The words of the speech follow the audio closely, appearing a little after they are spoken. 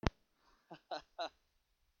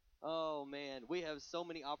have so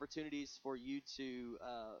many opportunities for you to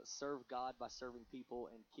serve God by serving people,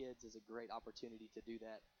 and kids is a great opportunity to do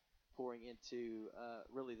that, pouring into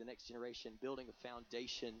really the next generation, building a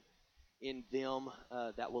foundation in them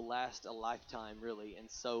that will last a lifetime, really.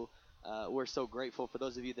 And so we're so grateful for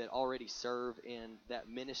those of you that already serve in that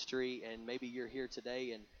ministry, and maybe you're here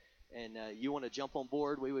today and you want to jump on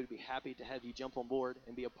board. We would be happy to have you jump on board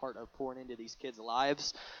and be a part of pouring into these kids'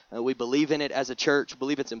 lives. We believe in it as a church,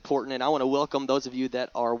 believe it's important, and I want to welcome those of you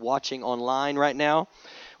that are watching online right now.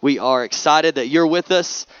 We are excited that you're with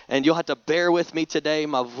us, and you'll have to bear with me today.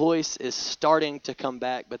 My voice is starting to come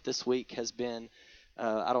back, but this week has been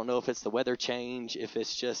I don't know if it's the weather change, if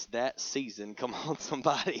it's just that season. Come on,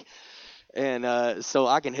 somebody. And so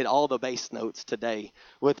I can hit all the bass notes today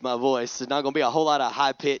with my voice. There's not going to be a whole lot of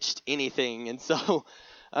high-pitched anything. And so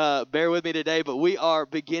bear with me today. But we are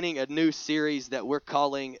beginning a new series that we're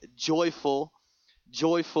calling Joyful.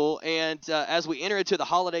 Joyful. And as we enter into the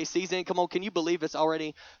holiday season, come on, can you believe it's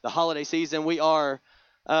already the holiday season? We're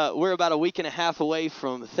about a week and a half away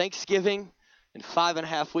from Thanksgiving and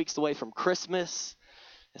 5.5 weeks away from Christmas.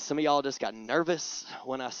 And some of y'all just got nervous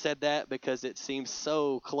when I said that because it seems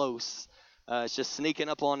so close. It's just sneaking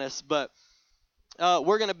up on us. But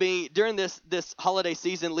we're going to be, during this holiday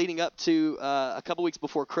season leading up to a couple weeks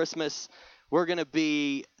before Christmas, we're going to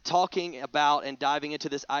be talking about and diving into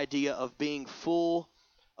this idea of being full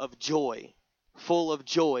of joy. Full of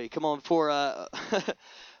joy. Come on, for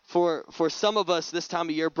some of us, this time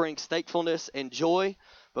of year brings thankfulness and joy.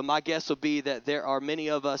 But my guess would be that there are many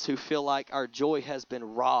of us who feel like our joy has been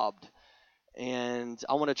robbed. And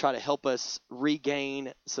I want to try to help us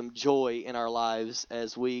regain some joy in our lives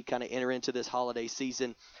as we kind of enter into this holiday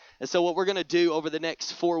season. And so what we're going to do over the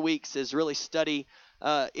next 4 weeks is really study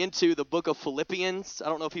into the book of Philippians. I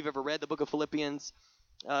don't know if you've ever read the book of Philippians.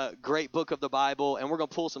 Great book of the Bible. And we're going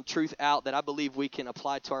to pull some truth out that I believe we can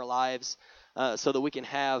apply to our lives so that we can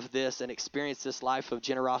have this and experience this life of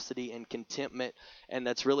generosity and contentment. And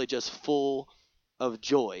that's really just full of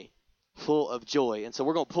joy. Full of joy. And so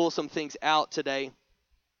we're going to pull some things out today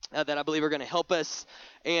that I believe are going to help us.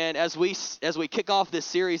 And as we kick off this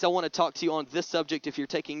series, I want to talk to you on this subject. If you're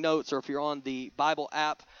taking notes or if you're on the Bible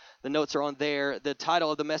app, the notes are on there. The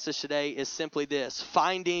title of the message today is simply this: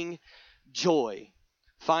 Finding Joy.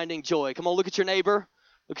 Finding joy. Come on, look at your neighbor.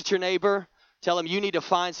 Look at your neighbor. Tell him you need to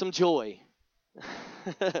find some joy.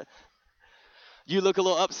 You look a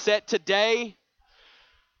little upset today.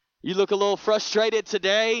 You look a little frustrated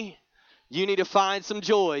today. You need to find some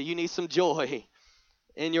joy. You need some joy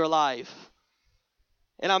in your life.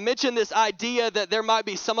 And I mentioned this idea that there might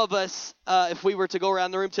be some of us, if we were to go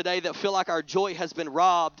around the room today, that feel like our joy has been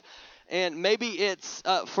robbed. And maybe it's,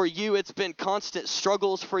 for you, it's been constant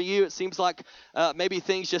struggles for you. It seems like maybe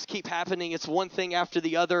things just keep happening. It's one thing after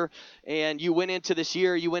the other. And you went into this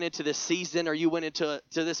year, you went into this season, or you went into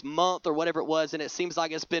this month or whatever it was. And it seems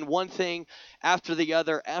like it's been one thing after the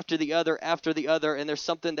other, after the other, after the other. And there's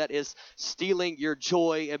something that is stealing your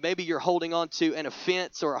joy. And maybe you're holding on to an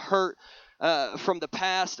offense or a hurt from the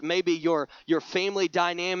past. Maybe your family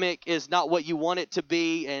dynamic is not what you want it to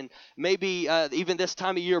be, and maybe even this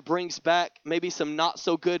time of year brings back maybe some not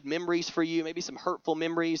so good memories for you, maybe some hurtful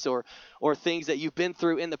memories or things that you've been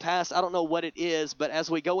through in the past. I don't know what it is, but as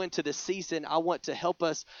we go into this season, I want to help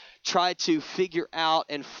us try to figure out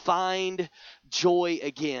and find joy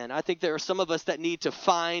again. I think there are some of us that need to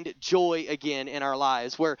find joy again in our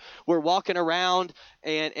lives. We're walking around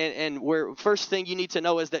and we're, first thing you need to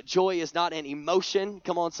know is that joy is not an emotion.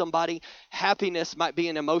 Come on, somebody. Happiness might be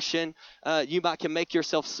an emotion. You can make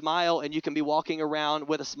yourself smile, and you can be walking around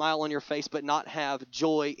with a smile on your face but not have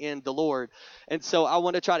joy in the Lord. And so I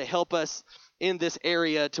want to try to help us in this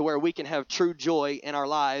area to where we can have true joy in our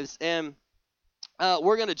lives. And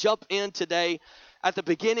we're going to jump in today at the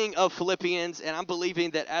beginning of Philippians, and I'm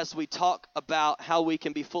believing that as we talk about how we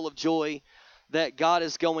can be full of joy, that God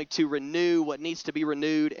is going to renew what needs to be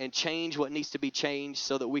renewed and change what needs to be changed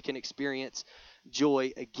so that we can experience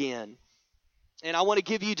joy again. And I want to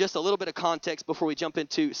give you just a little bit of context before we jump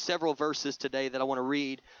into several verses today that I want to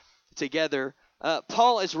read together.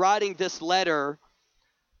 Paul is writing this letter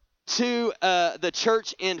to the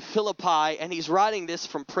church in Philippi, and he's writing this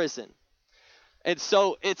from prison. And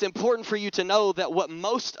so it's important for you to know that what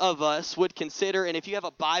most of us would consider, and if you have a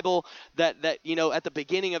Bible that you know, at the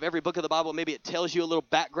beginning of every book of the Bible, maybe it tells you a little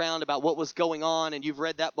background about what was going on, and you've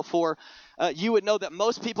read that before, you would know that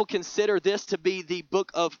most people consider this to be the book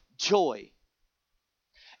of joy.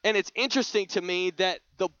 And it's interesting to me that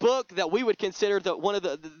the book that we would consider one of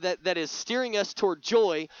that is steering us toward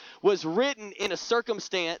joy was written in a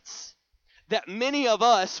circumstance that many of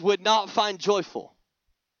us would not find joyful.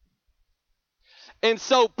 And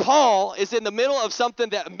so Paul is in the middle of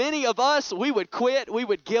something that many of us, we would quit, we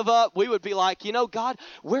would give up, we would be like, you know, God,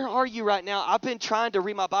 where are you right now? I've been trying to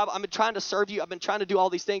read my Bible, I've been trying to serve you, I've been trying to do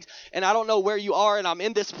all these things, and I don't know where you are, and I'm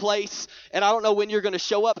in this place, and I don't know when you're going to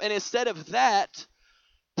show up. And instead of that,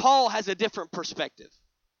 Paul has a different perspective.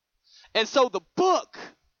 And so the book,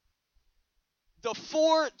 the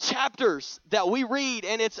 4 chapters that we read,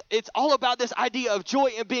 and it's all about this idea of joy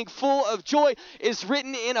and being full of joy, is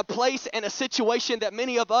written in a place and a situation that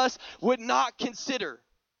many of us would not consider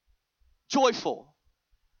joyful.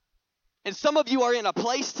 And some of you are in a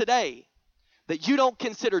place today that you don't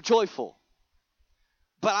consider joyful.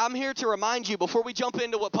 But I'm here to remind you, before we jump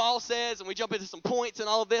into what Paul says and we jump into some points and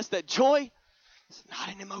all of this, that joy is not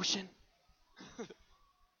an emotion.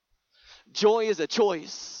 Joy is a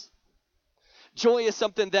choice. Joy is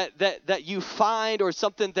something that you find, or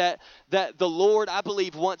something that the Lord, I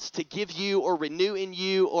believe, wants to give you or renew in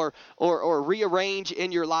you or rearrange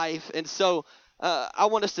in your life. And so I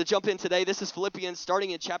want us to jump in today. This is Philippians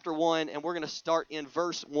starting in chapter 1, and we're going to start in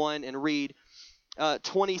verse 1 and read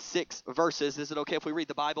 26 verses. Is it okay if we read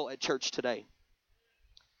the Bible at church today?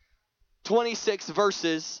 26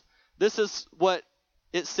 verses. This is what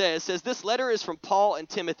it says. It says, "This letter is from Paul and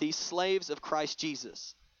Timothy, slaves of Christ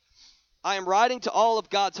Jesus. I am writing to all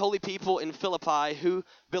of God's holy people in Philippi who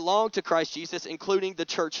belong to Christ Jesus, including the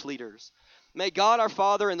church leaders. May God our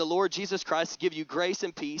Father and the Lord Jesus Christ give you grace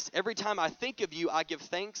and peace. Every time I think of you, I give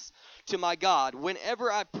thanks to my God.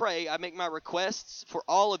 Whenever I pray, I make my requests for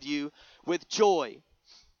all of you with joy.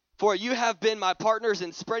 For you have been my partners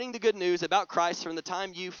in spreading the good news about Christ from the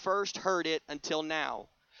time you first heard it until now.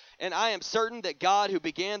 And I am certain that God, who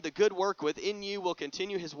began the good work within you, will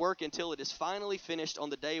continue his work until it is finally finished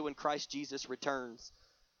on the day when Christ Jesus returns.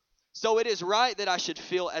 So it is right that I should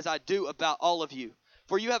feel as I do about all of you.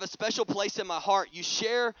 For you have a special place in my heart. You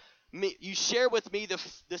share with me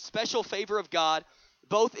the special favor of God,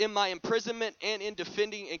 both in my imprisonment and in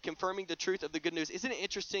defending and confirming the truth of the good news." Isn't it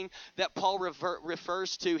interesting that Paul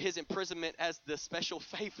refers to his imprisonment as the special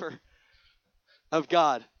favor of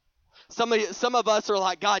God? Some of us are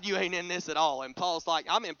like, "God, you ain't in this at all." And Paul's like,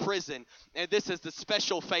 "I'm in prison, and this is the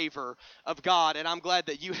special favor of God. And I'm glad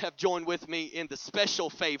that you have joined with me in the special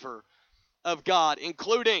favor of God,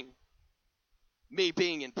 including me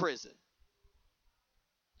being in prison."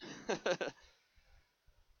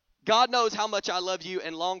 God knows how much I love you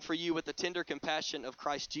and long for you with the tender compassion of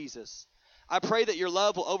Christ Jesus. I pray that your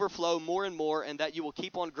love will overflow more and more, and that you will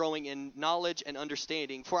keep on growing in knowledge and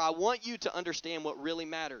understanding. For I want you to understand what really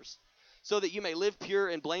matters, so that you may live pure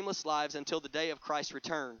and blameless lives until the day of Christ's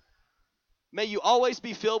return. May you always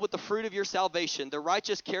be filled with the fruit of your salvation, the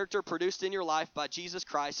righteous character produced in your life by Jesus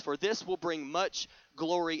Christ, for this will bring much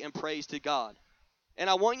glory and praise to God. And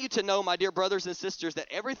I want you to know, my dear brothers and sisters,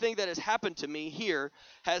 that everything that has happened to me here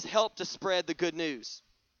has helped to spread the good news.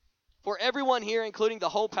 For everyone here, including the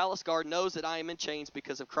whole palace guard, knows that I am in chains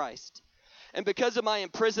because of Christ. And because of my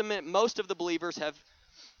imprisonment, most of the believers have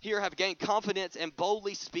gained confidence and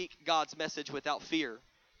boldly speak God's message without fear.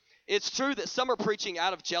 It's true that some are preaching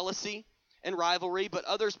out of jealousy and rivalry, but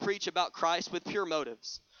others preach about Christ with pure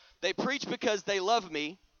motives. They preach because they love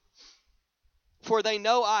me, for they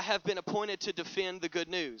know I have been appointed to defend the good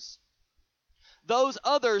news. Those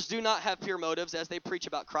others do not have pure motives as they preach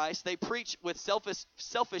about Christ. They preach with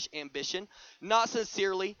selfish ambition, not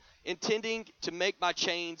sincerely, intending to make my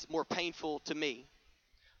chains more painful to me.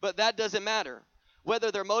 But that doesn't matter. Whether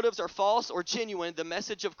their motives are false or genuine, the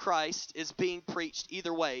message of Christ is being preached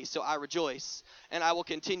either way, so I rejoice, and I will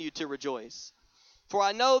continue to rejoice. For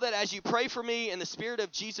I know that as you pray for me and the Spirit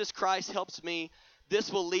of Jesus Christ helps me,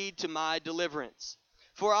 this will lead to my deliverance.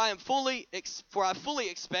 For I fully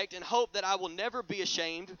expect and hope that I will never be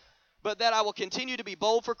ashamed, but that I will continue to be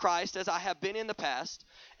bold for Christ as I have been in the past.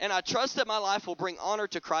 And I trust that my life will bring honor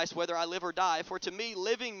to Christ whether I live or die. For to me,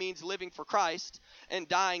 living means living for Christ, and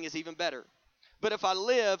dying is even better. But if I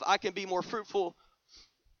live, I can be more fruitful.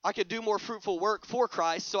 I can do more fruitful work for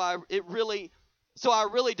Christ. So I really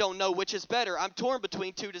don't know which is better. I'm torn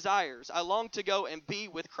between two desires. I long to go and be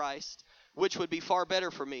with Christ, which would be far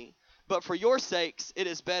better for me. But for your sakes, it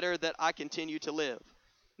is better that I continue to live.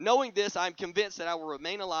 Knowing this, I am convinced that I will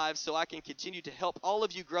remain alive so I can continue to help all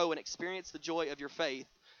of you grow and experience the joy of your faith.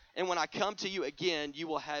 And when I come to you again, you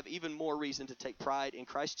will have even more reason to take pride in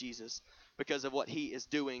Christ Jesus because of what he is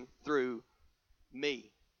doing through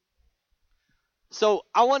me. So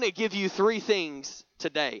I want to give you 3 things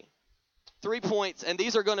today. 3 points, and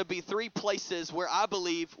these are going to be 3 places where I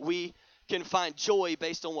believe we can find joy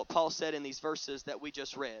based on what Paul said in these verses that we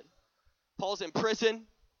just read. Paul's in prison,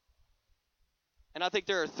 and I think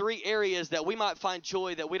there are 3 areas that we might find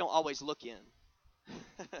joy that we don't always look in.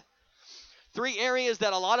 3 areas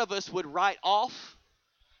that a lot of us would write off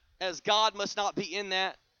as God must not be in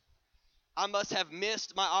that. I must have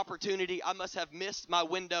missed my opportunity. I must have missed my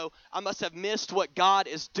window. I must have missed what God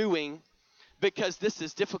is doing because this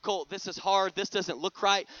is difficult. This is hard. This doesn't look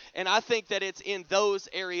right. And I think that it's in those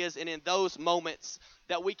areas and in those moments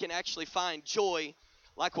that we can actually find joy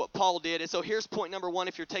like what Paul did. And so here's point number 1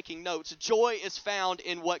 if you're taking notes. Joy is found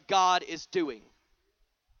in what God is doing.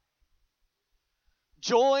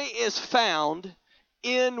 Joy is found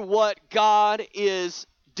in what God is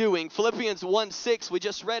doing. Philippians 1:6, we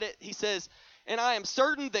just read it. He says, and I am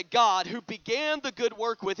certain that God, who began the good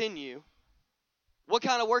work within you, what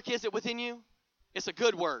kind of work is it within you? It's a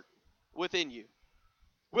good work within you.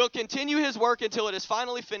 Will continue his work until it is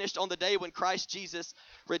finally finished on the day when Christ Jesus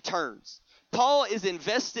returns. Paul is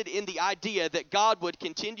invested in the idea that God would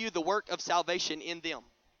continue the work of salvation in them.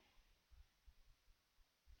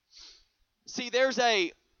 See,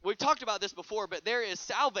 we've talked about this before, but there is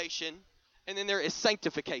salvation and then there is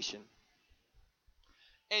sanctification.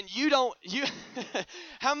 And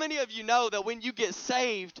how many of you know that when you get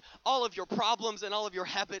saved, all of your problems and all of your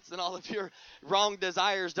habits and all of your wrong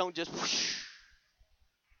desires don't just whoosh.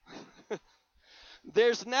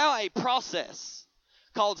 There's now a process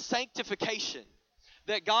called sanctification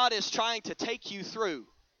that God is trying to take you through.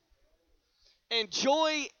 And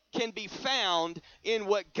joy can be found in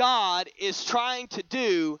what God is trying to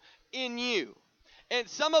do in you. And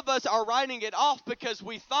some of us are writing it off because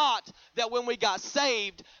we thought that when we got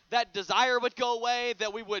saved, that desire would go away,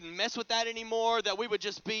 that we wouldn't mess with that anymore, that we would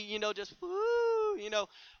just be, just woo,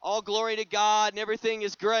 all glory to God and everything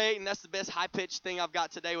is great. And that's the best high-pitched thing I've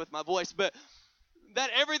got today with my voice. But that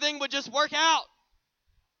everything would just work out.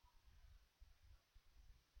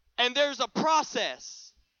 And there's a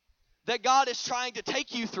process that God is trying to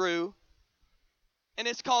take you through, and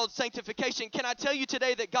it's called sanctification. Can I tell you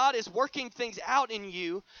today that God is working things out in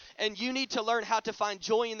you, and you need to learn how to find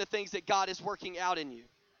joy in the things that God is working out in you.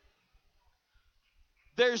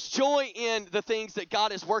 There's joy in the things that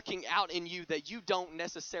God is working out in you that you don't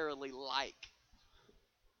necessarily like.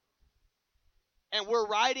 And we're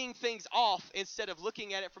writing things off instead of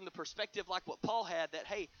looking at it from the perspective like what Paul had, that,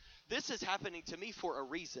 hey, this is happening to me for a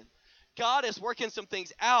reason. God is working some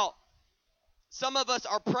things out. Some of us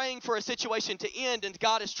are praying for a situation to end, and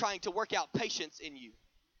God is trying to work out patience in you.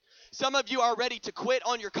 Some of you are ready to quit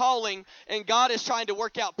on your calling, and God is trying to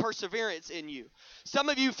work out perseverance in you. Some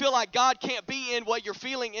of you feel like God can't be in what you're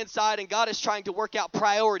feeling inside, and God is trying to work out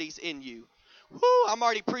priorities in you. Whoo, I'm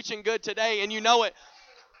already preaching good today, and you know it.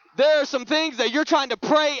 There are some things that you're trying to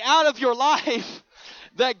pray out of your life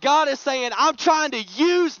that God is saying, I'm trying to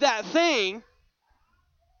use that thing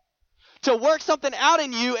to work something out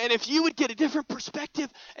in you. And if you would get a different perspective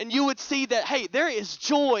and you would see that, hey, there is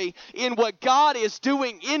joy in what God is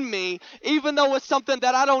doing in me, even though it's something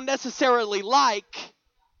that I don't necessarily like,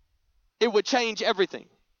 it would change everything.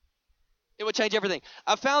 It would change everything.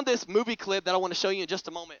 I found this movie clip that I want to show you in just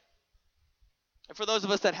a moment. And for those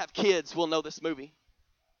of us that have kids, we'll know this movie.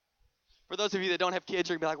 For those of you that don't have kids,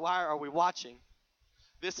 you're going to be like, why are we watching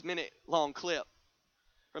this minute-long clip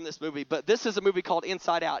from this movie? But this is a movie called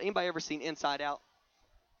Inside Out. Anybody ever seen Inside Out?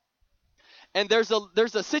 And there's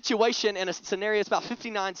a situation and a scenario. It's about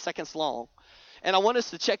 59 seconds long. And I want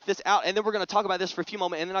us to check this out, and then we're going to talk about this for a few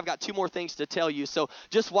moments, and then I've got 2 more things to tell you. So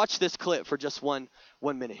just watch this clip for just one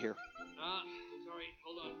minute here. Sorry,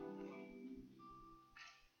 hold on.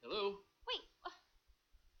 Hello? Wait.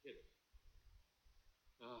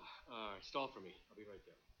 Stall for me. I'll be right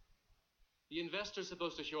there. The investor's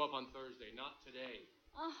supposed to show up on Thursday, not today.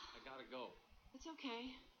 I gotta go. It's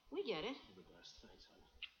okay. We get it. You're the best. Thanks, hon.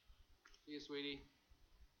 See you, sweetie.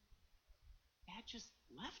 Dad just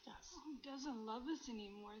left us. Oh, he doesn't love us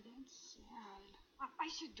anymore. That's sad. I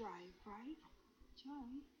should drive, right?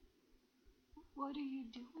 John, what are you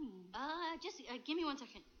doing? Just give me 1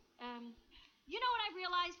 second. You know what I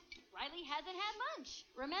realized? Riley hasn't had lunch.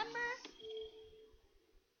 Remember?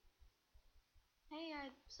 Hey,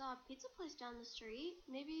 I saw a pizza place down the street.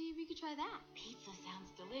 Maybe we could try that. Pizza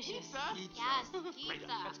sounds delicious. Yes, Right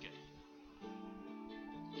pizza. on. Let's get it.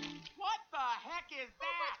 What the heck is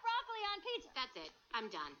Who puts broccoli on pizza? That's it. I'm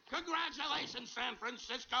done. Congratulations, San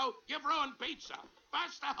Francisco. You've ruined pizza.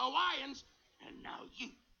 First the Hawaiians, and now you.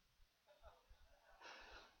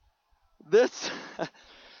 This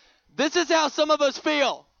is how some of us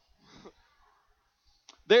feel.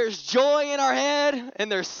 There's joy in our head,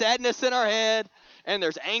 and there's sadness in our head, and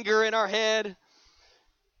there's anger in our head,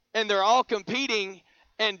 and they're all competing,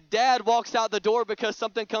 and Dad walks out the door because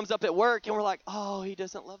something comes up at work, and we're like, oh, he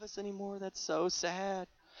doesn't love us anymore. That's so sad.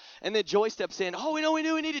 And then joy steps in. Oh,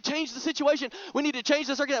 we need to change the situation. We need to change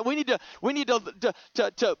the circumstance. We need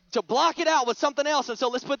to block it out with something else. And so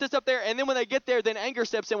let's put this up there. And then when they get there, then anger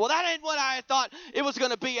steps in. Well, that ain't what I thought it was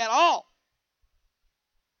going to be at all.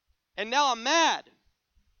 And now I'm mad.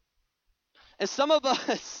 And some of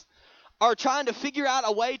us are trying to figure out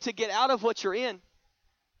a way to get out of what you're in.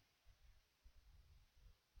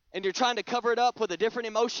 And you're trying to cover it up with a different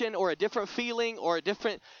emotion or a different feeling or a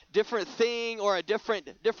different thing or a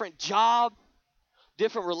different job,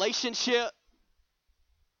 different relationship.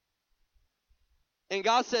 And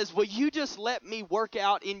God says, will you just let me work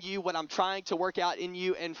out in you what I'm trying to work out in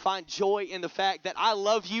you and find joy in the fact that I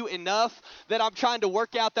love you enough that I'm trying to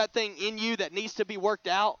work out that thing in you that needs to be worked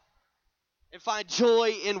out? And find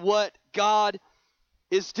joy in what God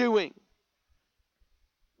is doing.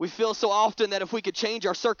 We feel so often that if we could change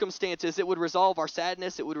our circumstances, it would resolve our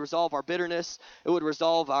sadness, it would resolve our bitterness, it would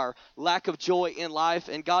resolve our lack of joy in life.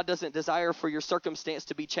 And God doesn't desire for your circumstance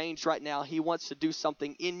to be changed right now. He wants to do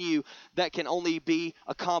something in you that can only be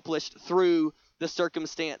accomplished through the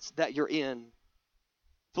circumstance that you're in.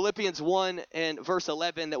 Philippians 1 and verse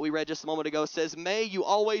 11 that we read just a moment ago says, may you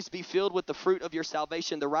always be filled with the fruit of your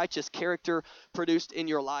salvation, the righteous character produced in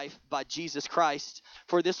your life by Jesus Christ,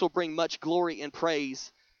 for this will bring much glory and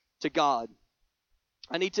praise to God.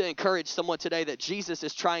 I need to encourage someone today that Jesus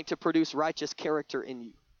is trying to produce righteous character in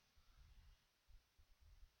you.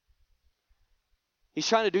 He's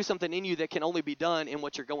trying to do something in you that can only be done in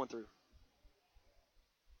what you're going through.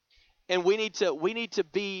 And we need to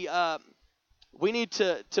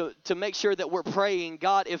make sure that we're praying,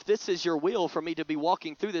 God, if this is your will for me to be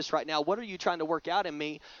walking through this right now, what are you trying to work out in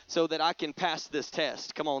me so that I can pass this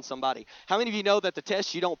test? Come on, somebody. How many of you know that the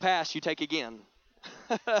test you don't pass, you take again?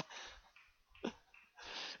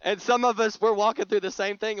 And some of us, we're walking through the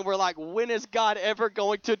same thing and we're like, when is God ever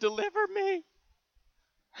going to deliver me?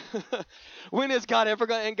 When is God ever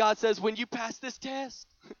going? And God says, when you pass this test,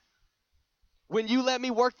 when you let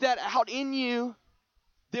me work that out in you,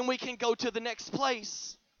 then we can go to the next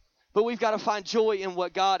place. But we've got to find joy in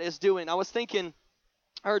what God is doing. I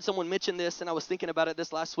heard someone mention this, and I was thinking about it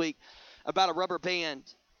this last week, about a rubber band.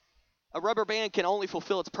 A rubber band can only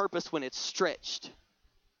fulfill its purpose when it's stretched.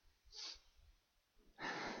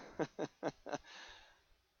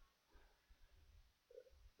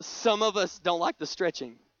 Some of us don't like the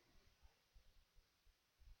stretching.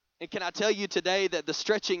 And can I tell you today that the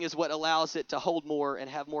stretching is what allows it to hold more and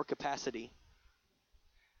have more capacity?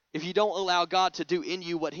 If you don't allow God to do in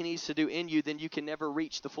you what he needs to do in you, then you can never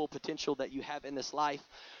reach the full potential that you have in this life.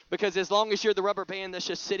 Because as long as you're the rubber band that's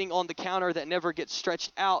just sitting on the counter that never gets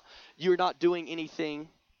stretched out, you're not doing anything.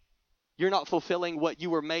 You're not fulfilling what you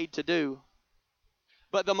were made to do.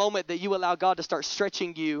 But the moment that you allow God to start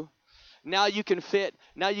stretching you, now you can fit,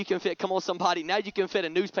 come on somebody, now you can fit a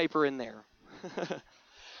newspaper in there.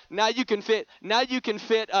 Now you can fit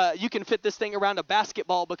this thing around a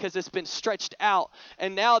basketball because it's been stretched out.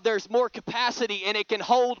 And now there's more capacity and it can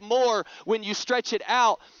hold more when you stretch it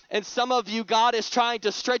out. And some of you, God is trying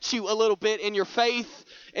to stretch you a little bit in your faith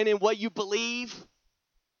and in what you believe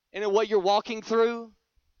and in what you're walking through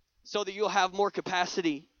so that you'll have more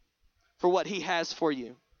capacity for what he has for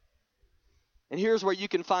you. And here's where you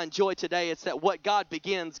can find joy today. It's that what God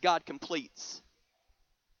begins, God completes.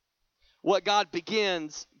 What God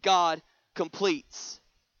begins, God completes.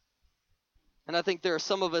 And I think there are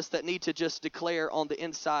some of us that need to just declare on the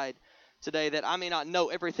inside today that I may not know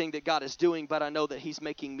everything that God is doing, but I know that he's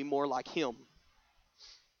making me more like him.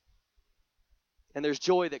 And there's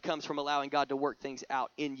joy that comes from allowing God to work things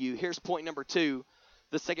out in you. Here's point number 2.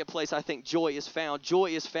 The second place I think joy is found.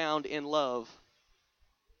 Joy is found in love.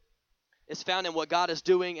 It's found in what God is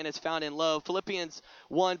doing, and it's found in love. Philippians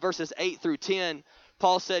 1 verses 8 through 10.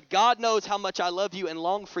 Paul said, God knows how much I love you and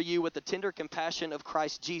long for you with the tender compassion of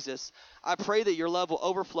Christ Jesus. I pray that your love will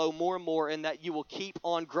overflow more and more and that you will keep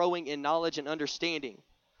on growing in knowledge and understanding.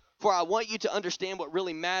 For I want you to understand what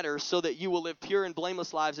really matters so that you will live pure and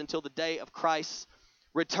blameless lives until the day of Christ's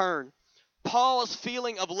return. Paul's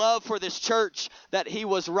feeling of love for this church that he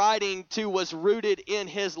was writing to was rooted in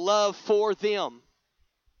his love for them.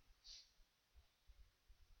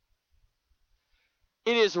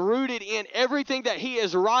 It is rooted in everything that he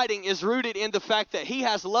is writing is rooted in the fact that he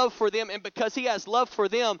has love for them. And because he has love for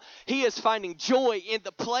them, he is finding joy in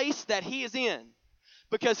the place that he is in.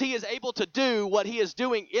 Because he is able to do what he is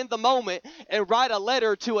doing in the moment and write a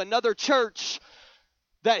letter to another church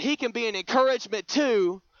that he can be an encouragement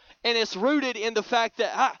to. And it's rooted in the fact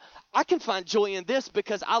that I can find joy in this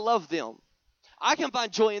because I love them. I can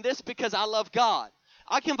find joy in this because I love God.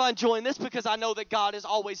 I can find joy in this because I know that God is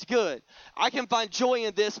always good. I can find joy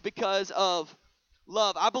in this because of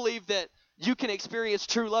love. I believe that you can experience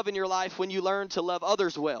true love in your life when you learn to love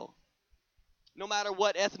others well. No matter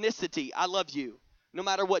what ethnicity, I love you. No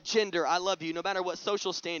matter what gender, I love you. No matter what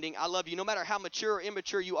social standing, I love you. No matter how mature or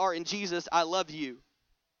immature you are in Jesus, I love you.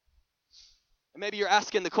 And maybe you're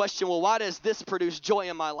asking the question, well, why does this produce joy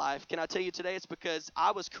in my life? Can I tell you today? It's because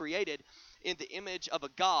I was created in the image of a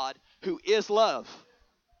God who is love.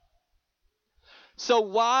 So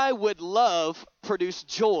why would love produce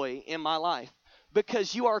joy in my life?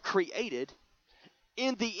 Because you are created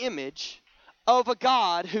in the image of a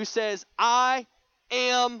God who says, I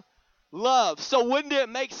am love. So wouldn't it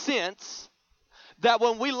make sense that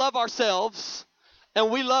when we love ourselves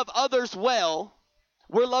and we love others well,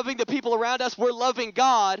 we're loving the people around us, we're loving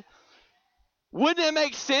God, wouldn't it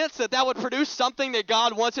make sense that that would produce something that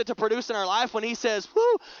God wants it to produce in our life when he says,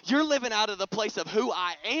 whoo, you're living out of the place of who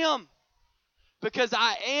I am, because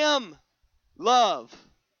I am love.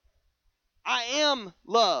 I am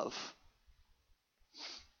love.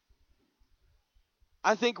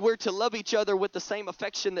 I think we're to love each other with the same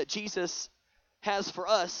affection that Jesus has for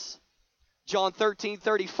us. John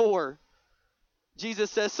 13:34.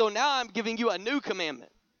 Jesus says, so now I'm giving you a new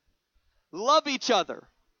commandment. Love each other.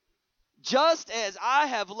 Just as I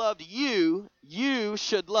have loved you, you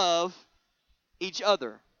should love each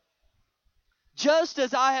other. Just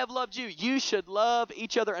as I have loved you, you should love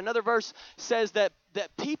each other. Another verse says that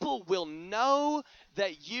people will know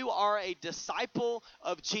that you are a disciple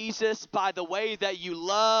of Jesus by the way that you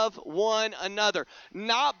love one another.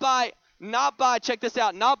 Not by, check this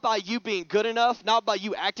out, not by you being good enough, not by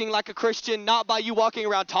you acting like a Christian, not by you walking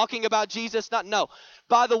around talking about Jesus,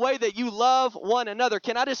 by the way that you love one another.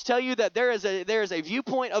 Can I just tell you that there is a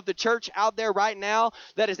viewpoint of the church out there right now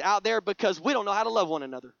that is out there because we don't know how to love one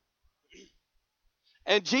another.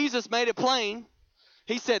 And Jesus made it plain.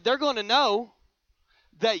 He said, they're going to know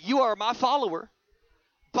that you are my follower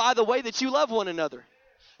by the way that you love one another.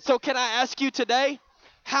 So can I ask you today,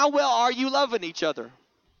 how well are you loving each other?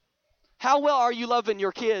 How well are you loving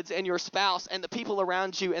your kids and your spouse and the people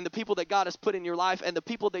around you and the people that God has put in your life and the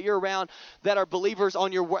people that you're around that are believers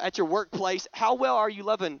at your workplace? How well are you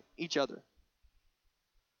loving each other?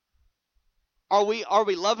 Are we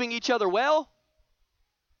loving each other well?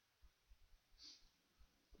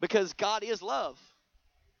 Because God is love.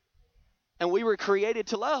 And we were created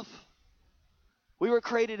to love. We were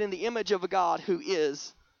created in the image of a God who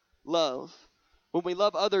is love. When we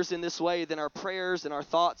love others in this way, then our prayers and our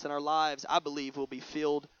thoughts and our lives, I believe, will be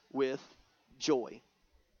filled with joy.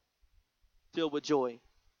 Filled with joy.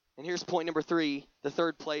 And here's point number 3, the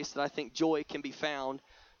third place that I think joy can be found.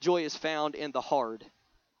 Joy is found in the hard.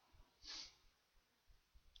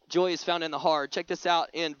 Joy is found in the hard. Check this out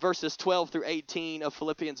in verses 12 through 18 of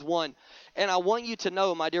Philippians 1. And I want you to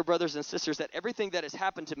know, my dear brothers and sisters, that everything that has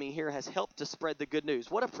happened to me here has helped to spread the good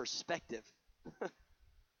news. What a perspective.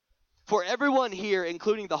 For everyone here,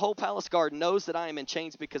 including the whole palace guard, knows that I am in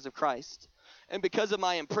chains because of Christ. And because of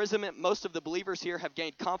my imprisonment, most of the believers here have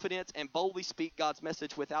gained confidence and boldly speak God's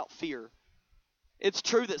message without fear. It's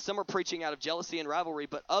true that some are preaching out of jealousy and rivalry,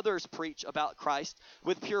 but others preach about Christ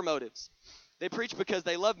with pure motives. They preach because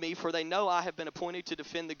they love me, for they know I have been appointed to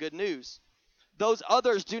defend the good news. Those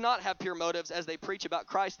others do not have pure motives as they preach about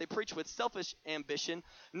Christ. They preach with selfish ambition,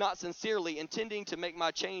 not sincerely, intending to make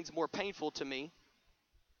my chains more painful to me.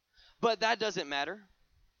 But that doesn't matter.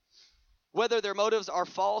 Whether their motives are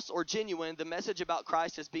false or genuine, the message about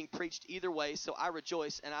Christ is being preached either way, so I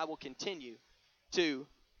rejoice and I will continue to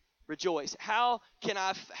rejoice. How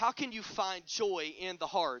can you find joy in the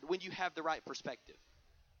hard when you have the right perspective?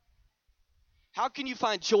 How can you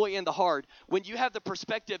find joy in the hard when you have the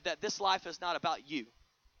perspective that this life is not about you?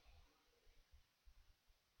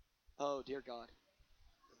 Oh, dear God.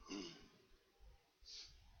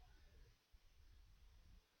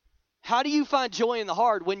 How do you find joy in the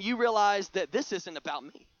hard when you realize that this isn't about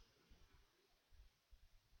me?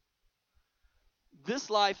 This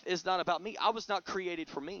life is not about me. I was not created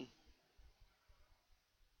for me.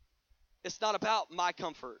 It's not about my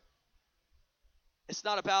comfort. It's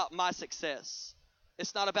not about my success.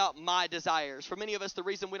 It's not about my desires. For many of us, the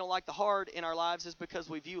reason we don't like the hard in our lives is because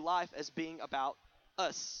we view life as being about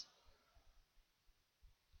us.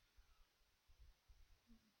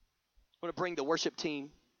 I want to bring the worship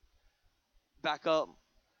team back up.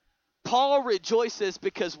 Paul rejoices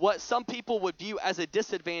because what some people would view as a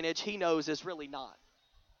disadvantage, he knows is really not.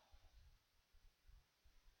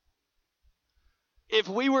 If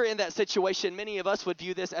we were in that situation, many of us would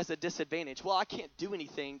view this as a disadvantage. Well, I can't do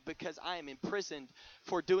anything because I am imprisoned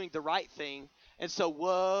for doing the right thing. And so,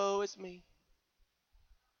 woe is me.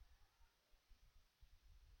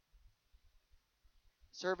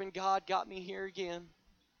 Serving God got me here again.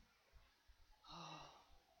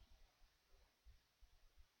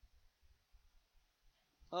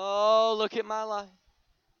 Oh, look at my life.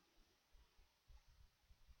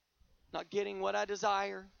 Not getting what I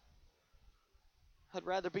desire. I'd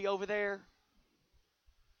rather be over there.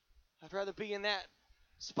 I'd rather be in that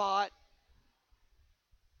spot.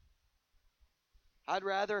 I'd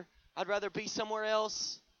rather be somewhere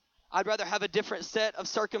else. I'd rather have a different set of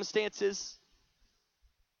circumstances.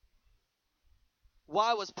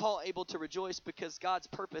 Why was Paul able to rejoice? Because God's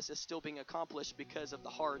purpose is still being accomplished because of the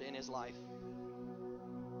hard in his life.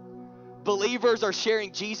 Believers are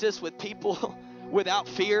sharing Jesus with people without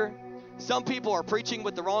fear. Some people are preaching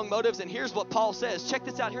with the wrong motives, and here's what Paul says. Check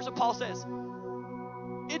this out. Here's what Paul says.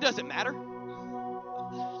 It doesn't matter.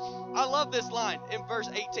 I love this line in verse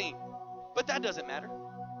 18. But that doesn't matter.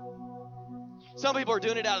 Some people are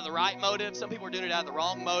doing it out of the right motive. Some people are doing it out of the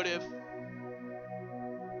wrong motive.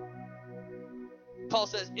 Paul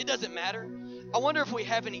says, it doesn't matter. I wonder if we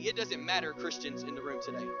have any it doesn't matter Christians in the room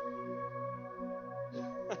today.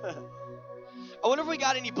 I wonder if we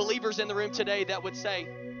got any believers in the room today that would say,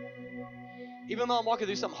 even though I'm walking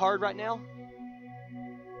through something hard right now,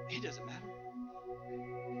 it doesn't matter.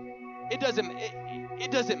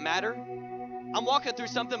 It doesn't matter. I'm walking through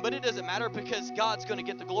something, but it doesn't matter because God's going to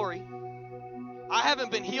get the glory. I haven't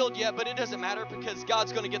been healed yet, but it doesn't matter because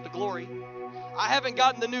God's going to get the glory. I haven't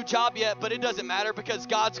gotten the new job yet, but it doesn't matter because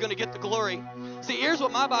God's going to get the glory. See, here's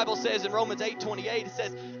what my Bible says in Romans 8:28. It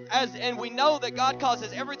says, and we know that God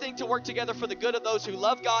causes everything to work together for the good of those who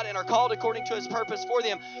love God and are called according to his purpose for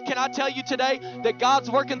them. Can I tell you today that God's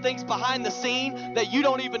working things behind the scene that you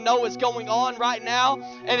don't even know is going on right now?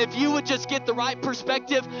 And if you would just get the right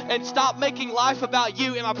perspective and stop making life about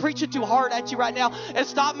you. Am I preaching too hard at you right now? And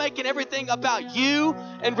stop making everything about you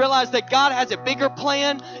and realize that God has a bigger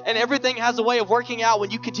plan and everything has a way of working out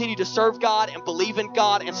when you continue to serve God and believe in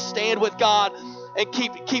God and stand with God and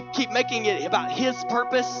keep making it about his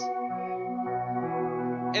purpose.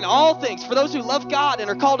 And all things, for those who love God and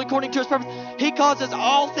are called according to his purpose, he causes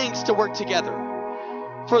all things to work together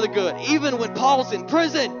for the good, even when Paul's in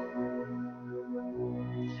prison.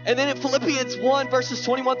 And then in Philippians 1, verses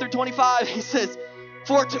 21 through 25, he says,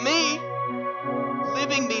 for to me,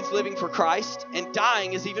 living means living for Christ, and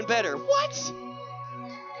dying is even better. What?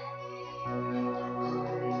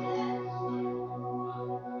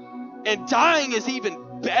 And dying is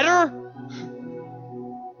even better?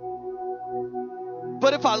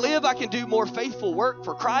 But if I live, I can do more faithful work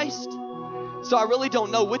for Christ. So I really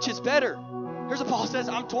don't know which is better. Here's what Paul says.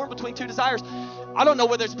 I'm torn between two desires. I don't know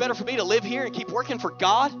whether it's better for me to live here and keep working for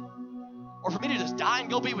God or for me to just die and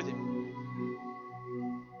go be with him.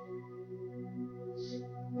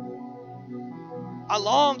 I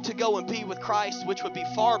long to go and be with Christ, which would be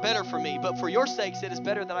far better for me. But for your sakes, it is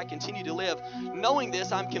better that I continue to live. Knowing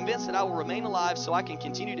this, I'm convinced that I will remain alive so I can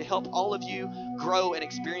continue to help all of you grow and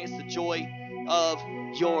experience the joy of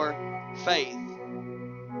your faith.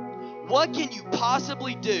 What can you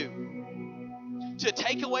possibly do to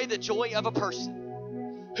take away the joy of a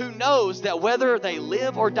person who knows that whether they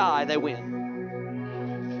live or die, they win?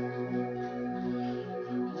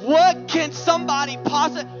 What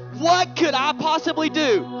could I possibly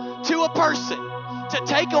do to a person to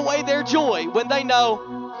take away their joy when they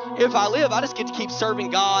know if I live, I just get to keep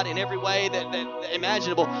serving God in every way that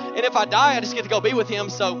imaginable. And if I die, I just get to go be with him.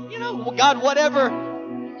 So, God, whatever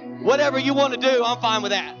you want to do, I'm fine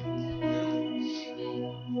with that.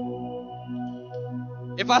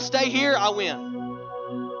 If I stay here, I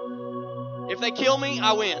win. If they kill me,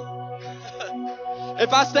 I win.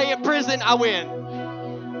 If I stay in prison, I win.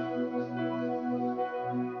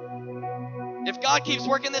 If God keeps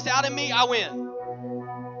working this out in me, I win.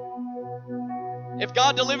 If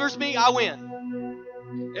God delivers me, I win.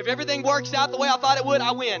 If everything works out the way I thought it would,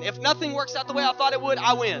 I win. If nothing works out the way I thought it would,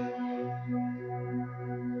 I win.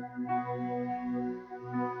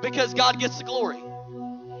 Because God gets the glory.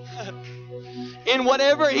 In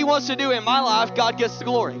whatever he wants to do in my life, God gets the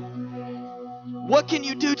glory. What can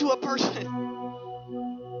you do to a person?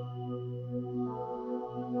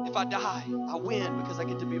 If I die, I win because I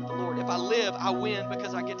get to be with the Lord. If I live, I win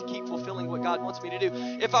because I get to keep fulfilling what God wants me to do.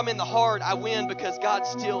 If I'm in the hard, I win because God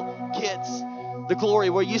still gets the glory.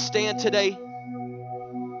 Where you stand today,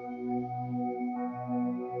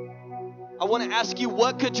 I want to ask you,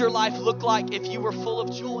 what could your life look like if you were full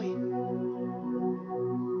of joy?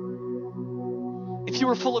 If you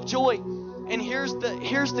were full of joy. And here's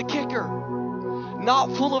the kicker.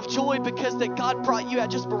 Not full of joy because that God brought you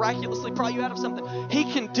out, just miraculously brought you out of something. He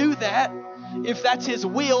can do that if that's his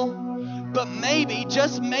will. But maybe,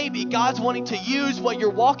 just maybe, God's wanting to use what you're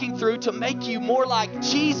walking through to make you more like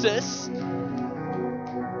Jesus,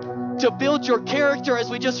 to build your character, as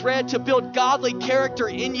we just read, to build godly character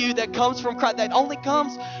in you that comes from Christ, that only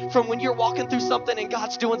comes from when you're walking through something and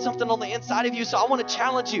God's doing something on the inside of you. So I want to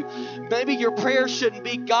challenge you. Maybe your prayer shouldn't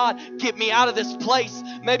be, God, get me out of this place.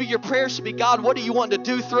 Maybe your prayer should be, God, what do you want to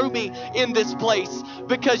do through me in this place?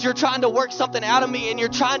 Because you're trying to work something out of me, and you're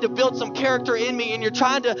trying to build some character in me, and you're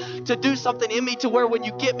trying to do something in me to where when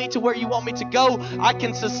you get me to where you want me to go, I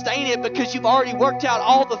can sustain it, because you've already worked out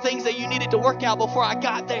all the things that you needed to work out before I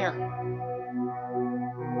got there.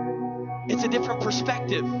 It's a different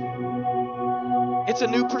perspective. It's a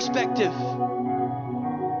new perspective.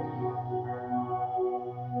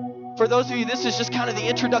 For those of you, this is just kind of the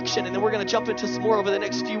introduction, and then we're going to jump into some more over the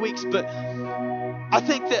next few weeks. But I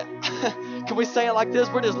think that, can we say it like this?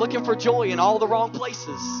 We're just looking for joy in all the wrong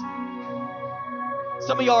places.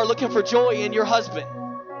 Some of y'all are looking for joy in your husband.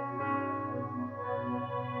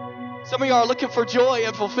 Some of y'all are looking for joy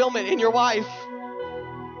and fulfillment in your wife.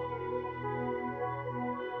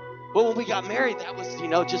 Well, when we got married, that was,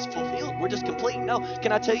 just fulfilled. We're just complete. No,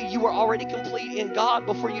 can I tell you, you were already complete in God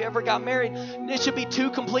before you ever got married. It should be two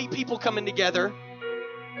complete people coming together.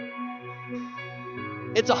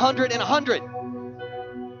 It's 100 and 100,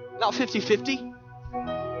 not 50-50.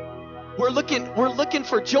 We're looking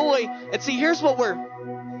for joy. And see, here's what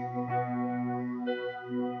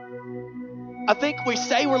I think we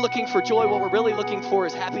say we're looking for joy. What we're really looking for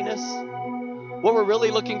is happiness. What we're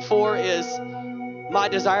really looking for is my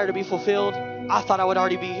desire to be fulfilled. I thought I would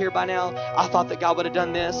already be here by now. I thought that God would have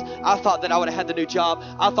done this. I thought that I would have had the new job.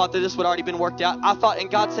 I thought that this would have already been worked out. And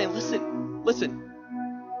God's saying, listen.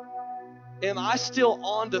 Am I still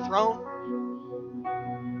on the throne?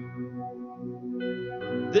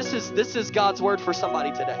 This is God's word for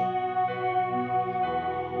somebody today.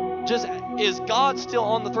 Is God still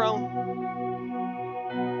on the throne?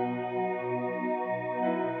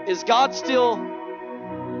 Is God still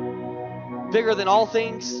bigger than all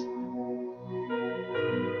things?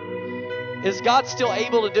 Is God still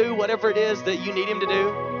able to do whatever it is that you need him to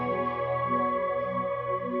do?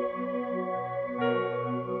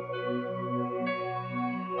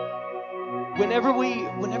 Whenever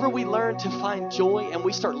we learn to find joy and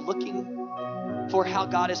we start looking for how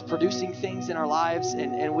God is producing things in our lives,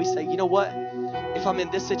 and we say, you know what? If I'm in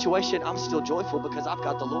this situation, I'm still joyful because I've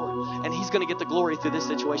got the Lord, and he's going to get the glory through this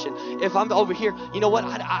situation. If I'm over here, you know what?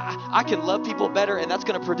 I can love people better, and that's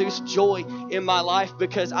going to produce joy in my life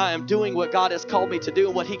because I am doing what God has called me to do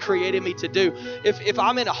and what he created me to do. If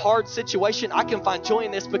I'm in a hard situation, I can find joy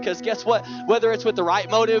in this because guess what? Whether it's with the right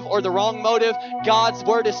motive or the wrong motive, God's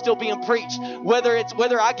word is still being preached. Whether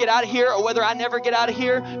I get out of here or whether I never get out of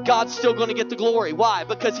here, God's still going to get the glory. Why?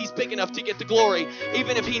 Because he's big enough to get the glory,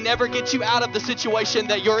 even if he never gets you out of the situation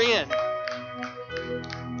that you're in.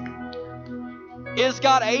 Is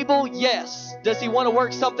God able? Yes. Does he want to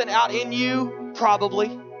work something out in you? Probably.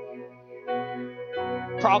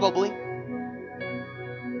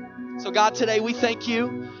 So God, today we thank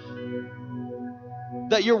you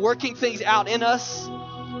that you're working things out in us,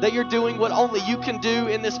 that you're doing what only you can do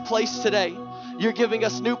in this place today. You're giving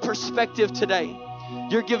us new perspective today.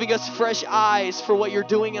 You're giving us fresh eyes for what you're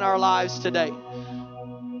doing in our lives today.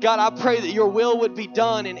 God, I pray that your will would be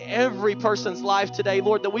done in every person's life today,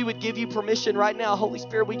 Lord, that we would give you permission right now. Holy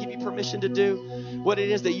Spirit, we give you permission to do what it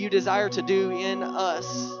is that you desire to do in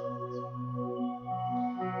us.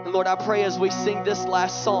 And Lord, I pray as we sing this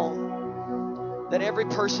last song, that every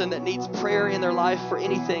person that needs prayer in their life for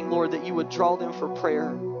anything, Lord, that you would draw them for prayer.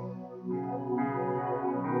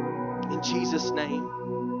 In Jesus' name,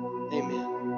 amen.